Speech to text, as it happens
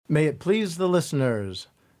May it please the listeners,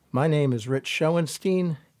 my name is Rich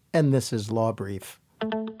Schoenstein, and this is Law Brief.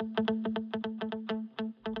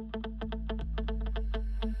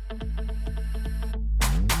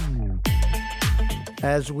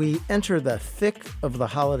 As we enter the thick of the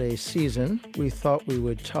holiday season, we thought we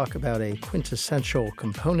would talk about a quintessential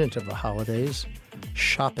component of the holidays,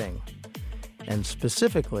 shopping, and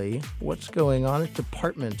specifically what's going on at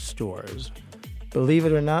department stores. Believe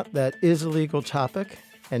it or not, that is a legal topic,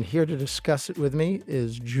 and here to discuss it with me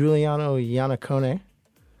is Giuliano Iannacone,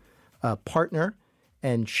 a partner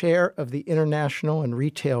and chair of the International and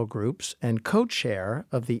Retail Groups and co-chair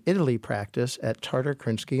of the Italy practice at Tarter,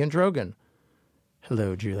 Krinsky & Drogan.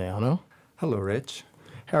 Hello, Giuliano. Hello, Rich.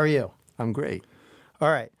 How are you? I'm great. All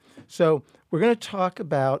right. So we're going to talk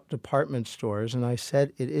about department stores, and I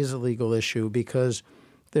said it is a legal issue because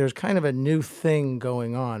there's kind of a new thing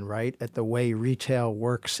going on, right, at the way retail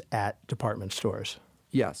works at department stores.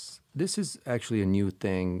 Yes. This is actually a new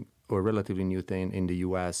thing, or relatively new thing in the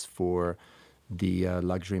U.S. for the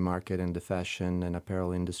luxury market and the fashion and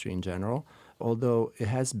apparel industry in general, although it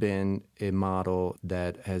has been a model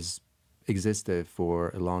that has existed for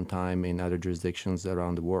a long time in other jurisdictions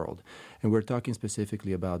around the world. And we're talking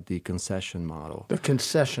specifically about the concession model. The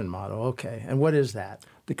concession model, okay. And what is that?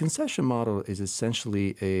 The concession model is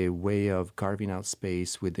essentially a way of carving out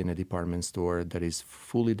space within a department store that is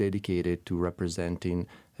fully dedicated to representing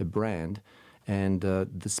a brand, and the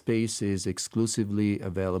space is exclusively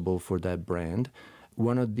available for that brand.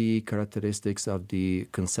 One of the characteristics of the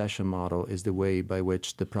concession model is the way by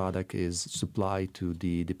which the product is supplied to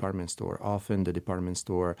the department store. Often the department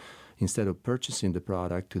store, instead of purchasing the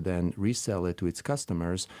product to then resell it to its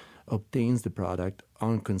customers, obtains the product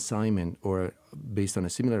on consignment or based on a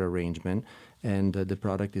similar arrangement, and the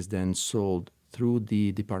product is then sold through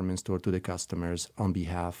the department store to the customers on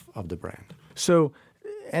behalf of the brand. So,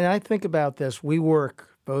 and I think about this, we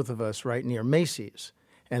work, both of us, right near Macy's.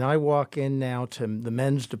 And I walk in now to the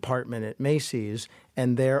men's department at Macy's,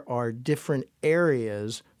 and there are different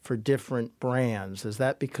areas for different brands. Is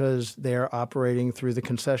that because they're operating through the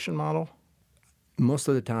concession model? Most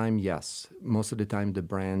of the time, yes. Most of the time, the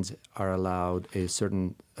brands are allowed a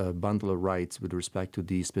certain bundle of rights with respect to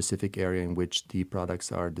the specific area in which the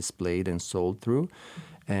products are displayed and sold through.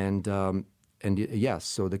 And yes,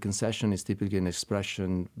 so the concession is typically an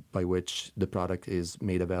expression by which the product is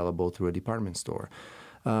made available through a department store.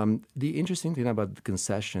 The interesting thing about the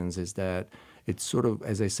concessions is that it's sort of,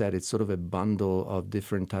 as I said, it's sort of a bundle of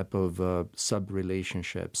different type of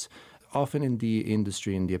sub-relationships. Often in the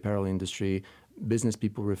industry, in the apparel industry, business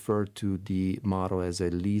people refer to the model as a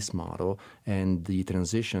lease model, and the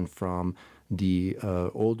transition from the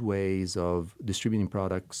old ways of distributing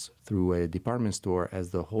products through a department store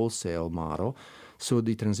as the wholesale model. So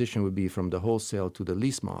the transition would be from the wholesale to the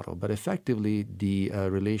lease model. But effectively, the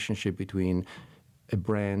relationship between a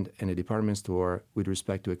brand and a department store with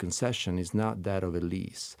respect to a concession is not that of a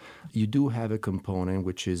lease. You do have a component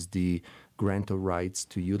which is the grant of rights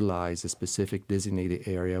to utilize a specific designated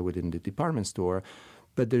area within the department store,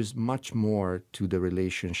 but there's much more to the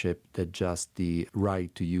relationship than just the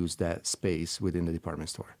right to use that space within the department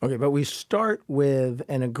store. Okay, but we start with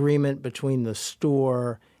an agreement between the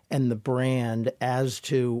store and the brand as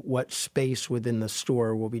to what space within the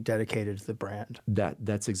store will be dedicated to the brand.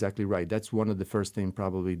 That's exactly right. That's one of the first things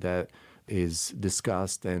probably that is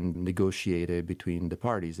discussed and negotiated between the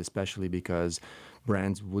parties, especially because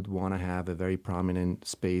brands would want to have a very prominent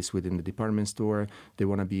space within the department store. They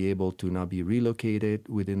want to be able to not be relocated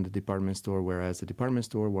within the department store, whereas the department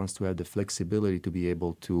store wants to have the flexibility to be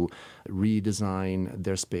able to redesign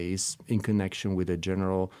their space in connection with a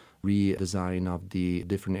general redesign of the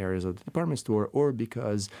different areas of the department store, or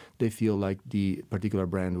because they feel like the particular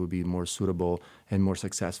brand would be more suitable and more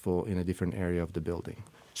successful in a different area of the building.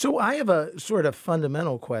 So I have a sort of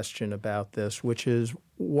fundamental question about this, which is,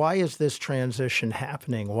 why is this transition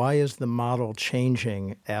happening? Why is the model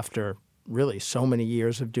changing after really so many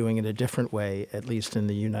years of doing it a different way, at least in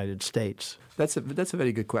the United States? That's a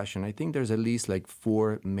very good question. I think there's at least like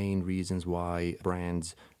four main reasons why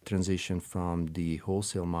brands transition from the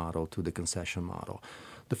wholesale model to the concession model.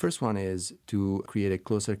 The first one is to create a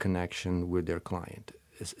closer connection with their client.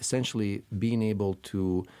 Essentially, being able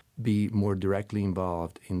to be more directly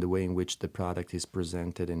involved in the way in which the product is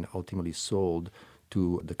presented and ultimately sold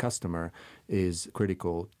to the customer is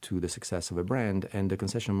critical to the success of a brand, and the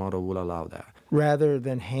concession model will allow that. Rather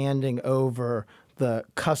than handing over the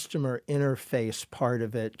customer interface part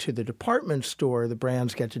of it to the department store, the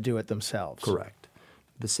brands get to do it themselves. Correct.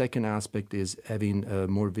 The second aspect is having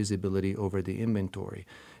more visibility over the inventory.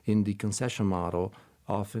 In the concession model,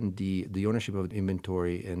 often the ownership of the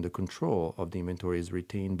inventory and the control of the inventory is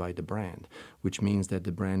retained by the brand, which means that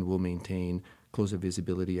the brand will maintain closer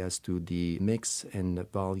visibility as to the mix and the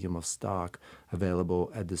volume of stock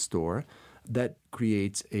available at the store. That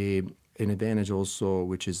creates an advantage also,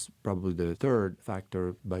 which is probably the third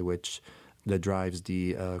factor by which that drives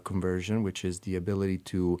the conversion, which is the ability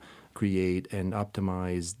to create and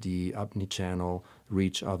optimize the omni-channel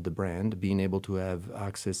reach of the brand. Being able to have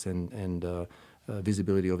access and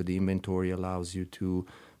visibility over the inventory allows you to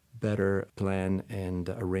better plan and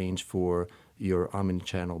arrange for your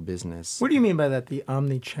omni-channel business. What do you mean by that, the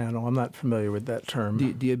omni-channel? I'm not familiar with that term.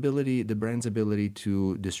 The brand's ability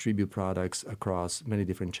to distribute products across many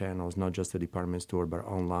different channels, not just the department store, but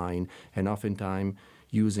online, and oftentimes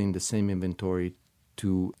using the same inventory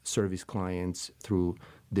to service clients through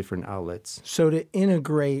different outlets. So to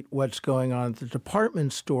integrate what's going on at the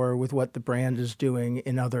department store with what the brand is doing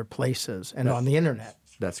in other places and on the internet.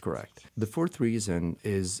 That's correct. The fourth reason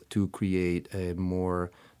is to create a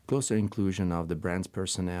more closer inclusion of the brand's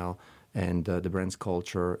personnel and the brand's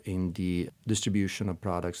culture in the distribution of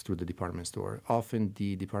products through the department store. Often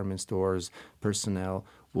the department store's personnel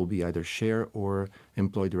will be either shared or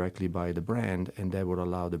employed directly by the brand, and that would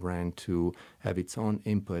allow the brand to have its own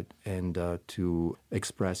input and to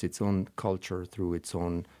express its own culture through its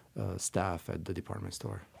own staff at the department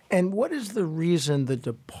store. And what is the reason the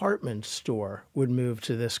department store would move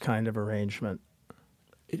to this kind of arrangement?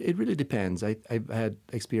 It really depends. I've had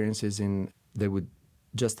experiences that would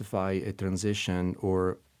justify a transition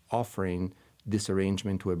or offering this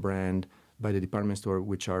arrangement to a brand by the department store,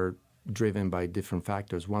 which are driven by different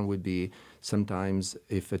factors. One would be sometimes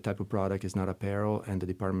if a type of product is not apparel and the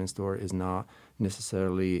department store is not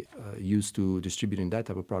necessarily used to distributing that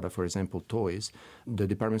type of product, for example, toys, the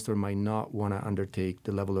department store might not want to undertake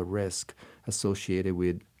the level of risk associated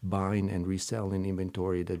with buying and reselling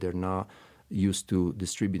inventory that they're not used to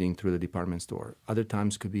distributing through the department store. Other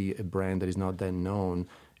times could be a brand that is not then known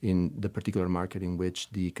in the particular market in which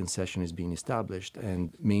the concession is being established,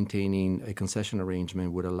 and maintaining a concession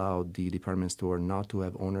arrangement would allow the department store not to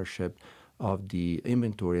have ownership of the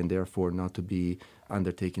inventory and therefore not to be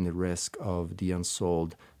undertaking the risk of the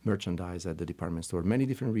unsold merchandise at the department store. Many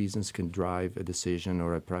different reasons can drive a decision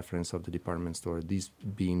or a preference of the department store, these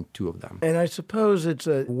being two of them. And I suppose it's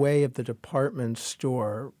a way of the department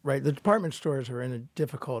store, right? The department stores are in a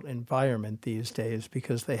difficult environment these days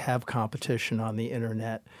because they have competition on the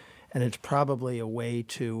internet, and it's probably a way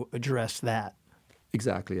to address that.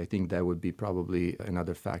 Exactly. I think that would be probably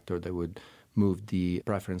another factor that would move the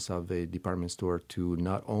preference of a department store to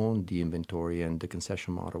not own the inventory, and the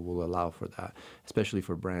concession model will allow for that, especially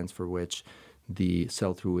for brands for which the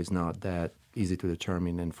sell-through is not that easy to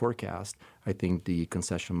determine and forecast. I think the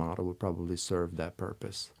concession model will probably serve that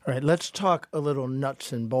purpose. All right, let's talk a little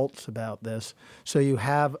nuts and bolts about this. So you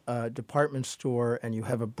have a department store and you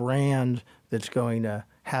have a brand that's going to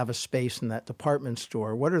have a space in that department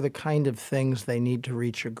store. What are the kind of things they need to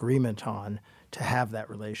reach agreement on to have that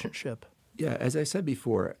relationship? Yeah, as I said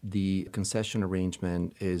before, the concession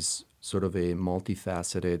arrangement is sort of a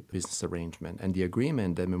multifaceted business arrangement, and the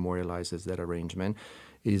agreement that memorializes that arrangement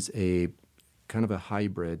is a kind of a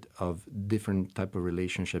hybrid of different type of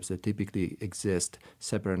relationships that typically exist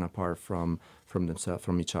separate and apart from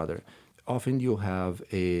each other. Often you'll have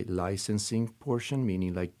a licensing portion,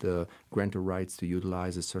 meaning like the grantor rights to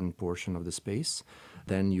utilize a certain portion of the space.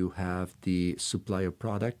 Then you have the supply of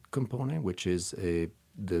product component, which is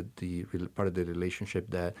the part of the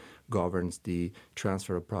relationship that governs the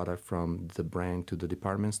transfer of product from the brand to the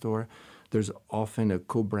department store. There's often a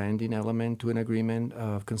co-branding element to an agreement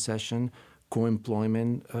of concession.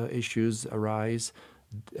 Co-employment issues arise,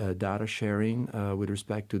 data sharing with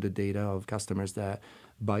respect to the data of customers that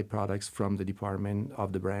buy products from the department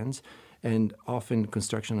of the brands, and often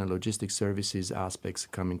construction and logistics services aspects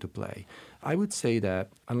come into play. I would say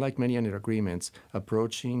that, unlike many other agreements,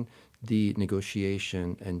 approaching the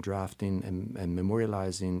negotiation and drafting and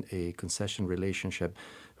memorializing a concession relationship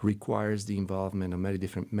requires the involvement of many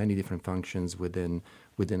different functions within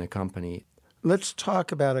a company. Let's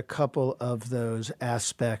talk about a couple of those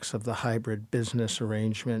aspects of the hybrid business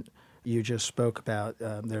arrangement you just spoke about.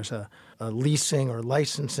 There's a leasing or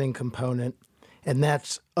licensing component, and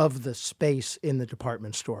that's of the space in the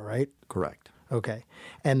department store, right? Correct. Okay.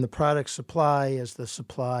 And the product supply is the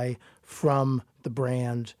supply from the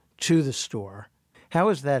brand to the store. How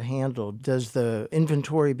is that handled? Does the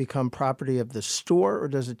inventory become property of the store, or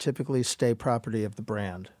does it typically stay property of the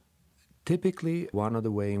brand? Typically, one of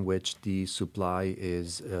the ways in which the supply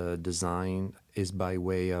is designed is by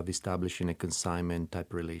way of establishing a consignment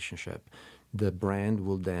type relationship. The brand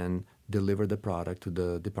will then deliver the product to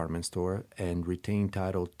the department store and retain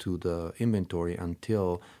title to the inventory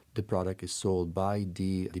until the product is sold by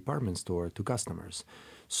the department store to customers.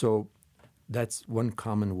 So that's one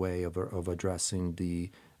common way of addressing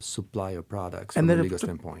the supply of products from a legal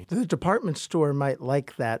standpoint. The department store might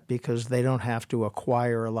like that because they don't have to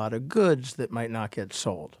acquire a lot of goods that might not get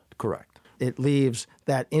sold. Correct. It leaves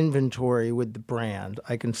that inventory with the brand.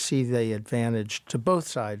 I can see the advantage to both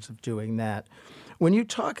sides of doing that. When you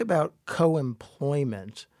talk about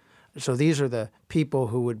co-employment, so these are the people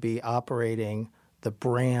who would be operating the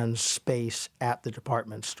brand space at the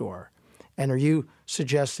department store. And are you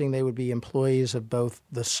suggesting they would be employees of both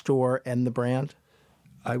the store and the brand?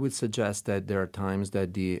 I would suggest that there are times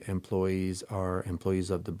that the employees are employees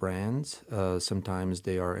of the brands. Sometimes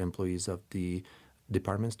they are employees of the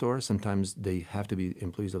department store. Sometimes they have to be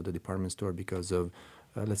employees of the department store because of,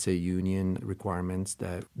 let's say, union requirements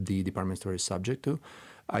that the department store is subject to.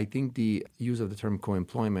 I think the use of the term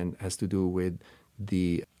co-employment has to do with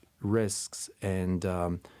the risks and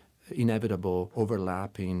inevitable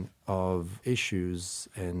overlapping of issues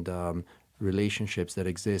and relationships that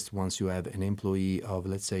exist once you have an employee of,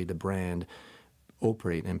 let's say, the brand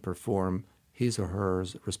operate and perform his or her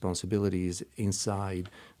responsibilities inside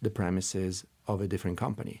the premises of a different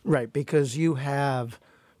company. Right, because you have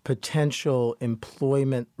potential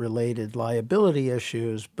employment-related liability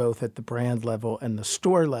issues both at the brand level and the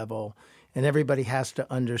store level, and everybody has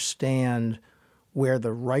to understand where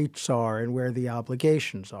the rights are and where the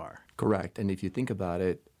obligations are. Correct. And if you think about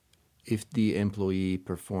it, if the employee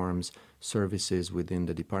performs services within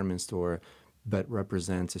the department store but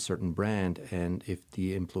represents a certain brand, and if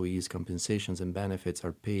the employee's compensations and benefits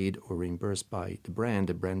are paid or reimbursed by the brand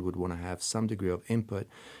would want to have some degree of input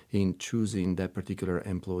in choosing that particular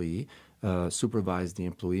employee, supervise the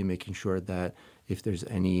employee, making sure that if there's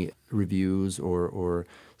any reviews or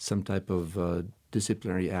some type of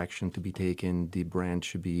disciplinary action to be taken, the brand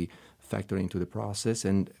should be factored into the process.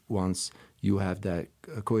 And once you have that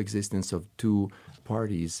coexistence of two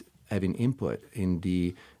parties having input in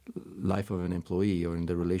the life of an employee or in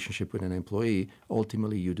the relationship with an employee,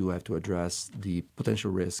 ultimately you do have to address the potential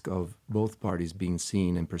risk of both parties being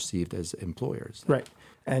seen and perceived as employers. Right.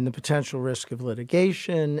 And the potential risk of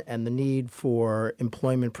litigation and the need for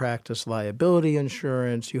employment practice liability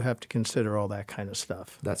insurance. You have to consider all that kind of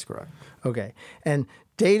stuff. That's correct. Okay. And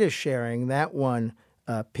data sharing, that one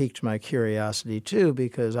piqued my curiosity too,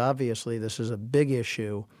 because obviously this is a big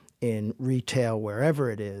issue in retail,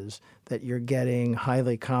 wherever it is, that you're getting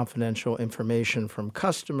highly confidential information from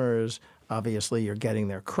customers. Obviously, you're getting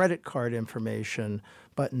their credit card information,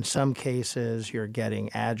 but in some cases, you're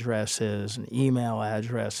getting addresses and email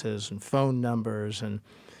addresses and phone numbers, and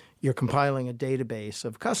you're compiling a database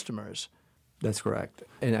of customers. That's correct.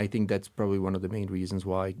 And I think that's probably one of the main reasons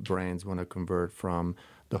why brands want to convert from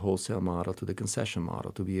the wholesale model to the concession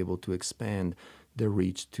model, to be able to expand their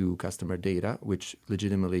reach to customer data, which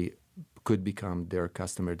legitimately could become their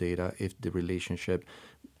customer data if the relationship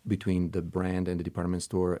between the brand and the department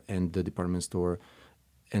store and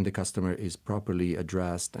the customer is properly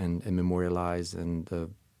addressed and memorialized, and the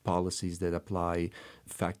policies that apply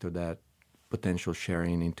factor that potential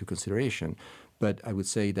sharing into consideration. But I would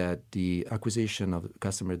say that the acquisition of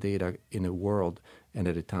customer data in a world and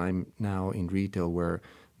at a time now in retail where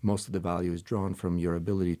most of the value is drawn from your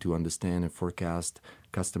ability to understand and forecast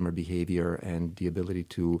customer behavior and the ability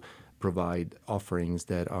to provide offerings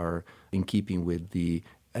that are in keeping with the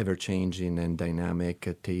ever-changing and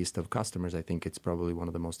dynamic taste of customers, I think it's probably one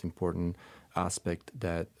of the most important aspects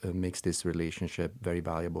that makes this relationship very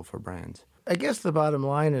valuable for brands. I guess the bottom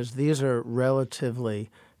line is these are relatively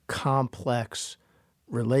complex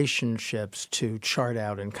relationships to chart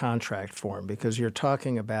out in contract form, because you're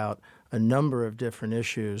talking about a number of different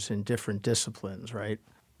issues in different disciplines, right?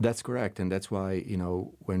 That's correct. And that's why,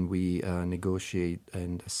 when we negotiate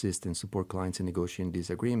and assist and support clients in negotiating these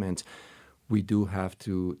agreements, we do have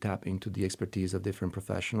to tap into the expertise of different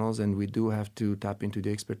professionals, and we do have to tap into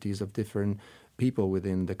the expertise of different people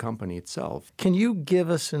within the company itself. Can you give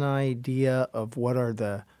us an idea of what are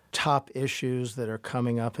the top issues that are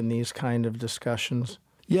coming up in these kind of discussions?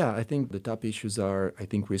 Yeah, I think the top issues are,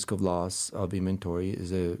 risk of loss of inventory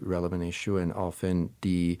is a relevant issue, and often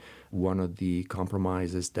one of the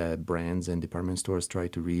compromises that brands and department stores try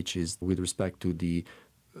to reach is with respect to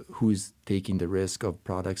who is taking the risk of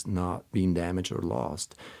products not being damaged or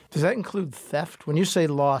lost. Does that include theft? When you say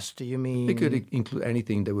lost, do you mean? It could include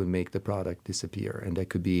anything that would make the product disappear. And that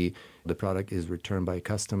could be the product is returned by a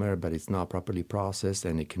customer, but it's not properly processed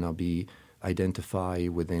and it cannot be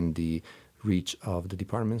identified within the reach of the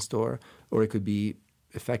department store. Or it could be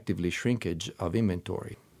effectively shrinkage of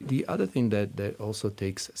inventory. The other thing that also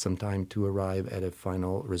takes some time to arrive at a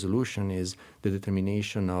final resolution is the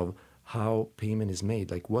determination of how payment is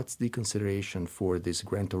made. Like, what's the consideration for this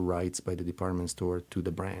grant of rights by the department store to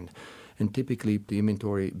the brand? And typically, the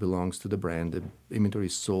inventory belongs to the brand. The inventory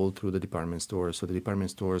is sold through the department store. So the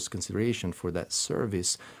department store's consideration for that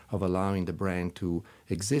service of allowing the brand to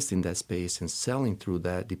exist in that space and selling through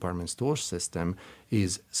that department store system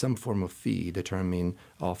is some form of fee determined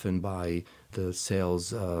often by the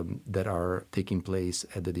sales that are taking place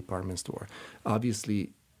at the department store.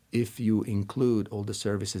 Obviously, if you include all the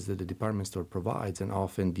services that the department store provides and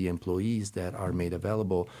often the employees that are made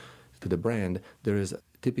available to the brand, there is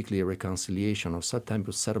typically a reconciliation or some type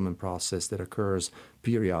of settlement process that occurs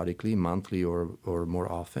periodically, monthly or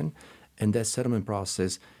more often. And that settlement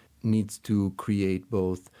process needs to create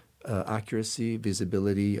both accuracy,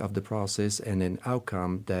 visibility of the process, and an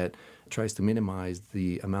outcome that tries to minimize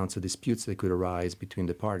the amounts of disputes that could arise between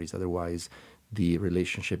the parties. Otherwise, the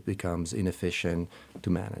relationship becomes inefficient to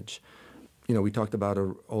manage. We talked about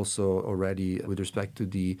also already with respect to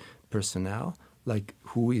the personnel, like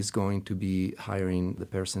who is going to be hiring the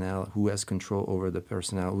personnel, who has control over the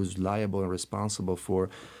personnel, who's liable and responsible for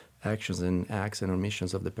actions and acts and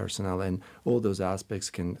omissions of the personnel. And all those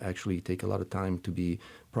aspects can actually take a lot of time to be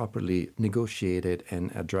properly negotiated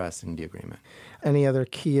and addressed in the agreement. Any other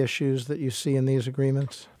key issues that you see in these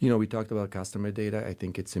agreements? We talked about customer data. I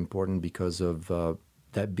think it's important because of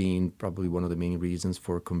that being probably one of the main reasons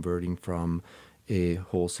for converting from a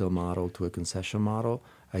wholesale model to a concession model.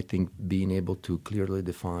 I think being able to clearly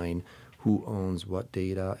define who owns what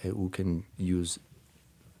data and who can use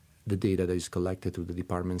the data that is collected through the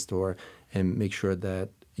department store, and make sure that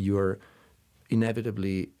you're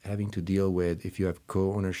inevitably having to deal with, if you have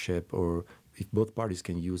co-ownership or if both parties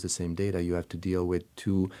can use the same data, you have to deal with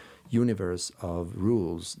two universe of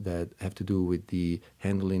rules that have to do with the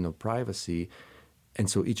handling of privacy. And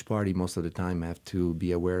so each party most of the time have to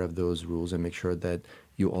be aware of those rules and make sure that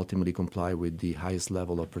you ultimately comply with the highest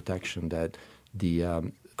level of protection that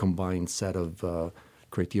the combined set of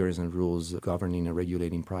criteria and rules governing and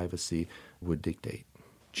regulating privacy would dictate.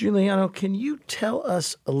 Giuliano, can you tell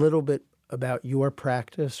us a little bit about your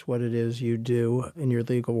practice, what it is you do in your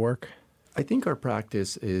legal work? I think our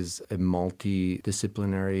practice is a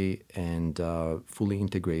multidisciplinary and fully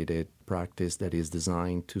integrated practice that is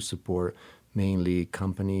designed to support mainly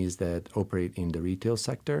companies that operate in the retail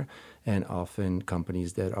sector and often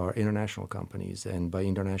companies that are international companies. And by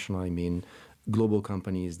international, I mean global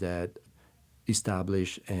companies that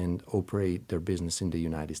establish and operate their business in the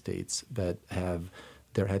United States that have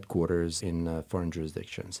their headquarters in foreign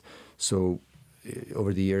jurisdictions. So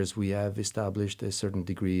over the years, we have established a certain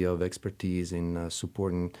degree of expertise in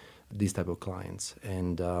supporting these type of clients.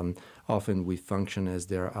 And often we function as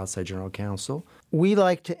their outside general counsel. We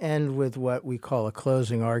like to end with what we call a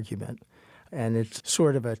closing argument. And it's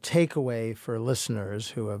sort of a takeaway for listeners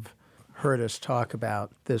who have heard us talk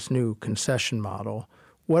about this new concession model.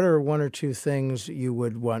 What are one or two things you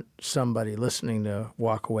would want somebody listening to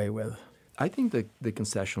walk away with? I think the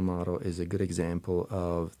concession model is a good example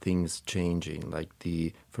of things changing.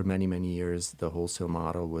 For many, many years, the wholesale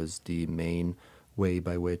model was the main way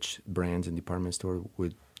by which brands and department stores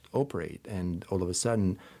would operate. And all of a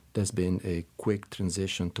sudden, there's been a quick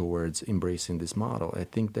transition towards embracing this model. I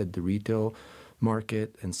think that the retail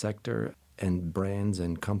market and sector and brands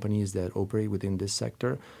and companies that operate within this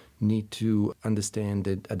sector need to understand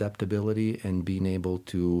that adaptability and being able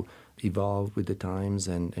to evolve with the times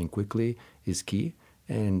and quickly is key.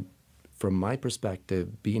 And from my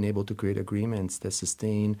perspective, being able to create agreements that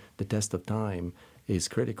sustain the test of time is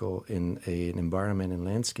critical in an environment and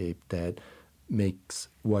landscape that makes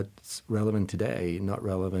what's relevant today not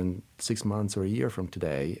relevant 6 months or a year from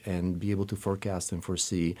today, and be able to forecast and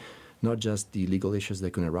foresee not just the legal issues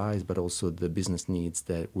that can arise, but also the business needs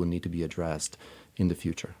that will need to be addressed in the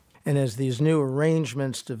future. And as these new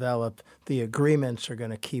arrangements develop, the agreements are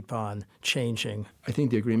going to keep on changing. I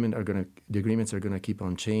think the agreements are going to keep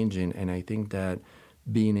on changing, and I think that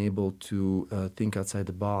being able to think outside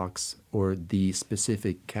the box, or the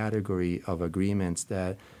specific category of agreements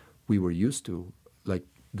that we were used to, like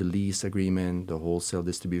the lease agreement, the wholesale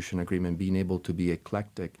distribution agreement, being able to be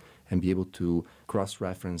eclectic and be able to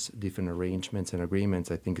cross-reference different arrangements and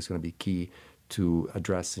agreements, I think is going to be key to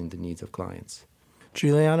addressing the needs of clients.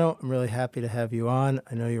 Giuliano, I'm really happy to have you on.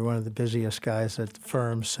 I know you're one of the busiest guys at the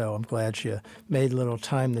firm, so I'm glad you made a little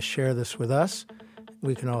time to share this with us.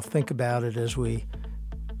 We can all think about it as we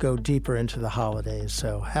go deeper into the holidays.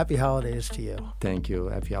 So happy holidays to you. Thank you.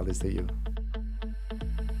 Happy holidays to you.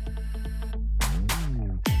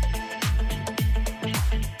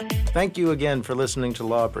 Thank you again for listening to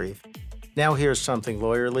Law Brief. Now here's something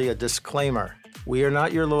lawyerly, a disclaimer. We are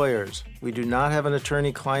not your lawyers. We do not have an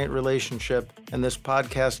attorney-client relationship, and this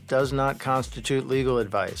podcast does not constitute legal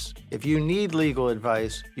advice. If you need legal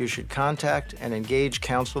advice, you should contact and engage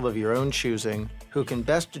counsel of your own choosing who can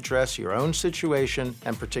best address your own situation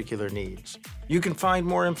and particular needs. You can find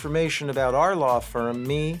more information about our law firm,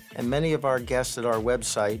 me, and many of our guests at our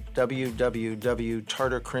website,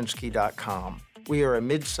 www.tarterkrinsky.com. We are a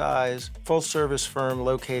mid-size, full-service firm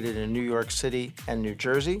located in New York City and New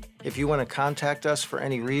Jersey. If you want to contact us for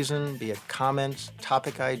any reason, be it comments,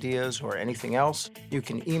 topic ideas, or anything else, you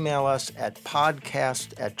can email us at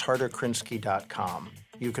podcast@tarterkrinsky.com.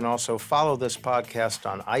 You can also follow this podcast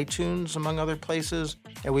on iTunes, among other places,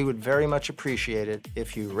 and we would very much appreciate it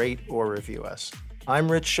if you rate or review us.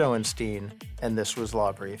 I'm Rich Schoenstein, and this was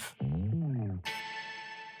Law Brief.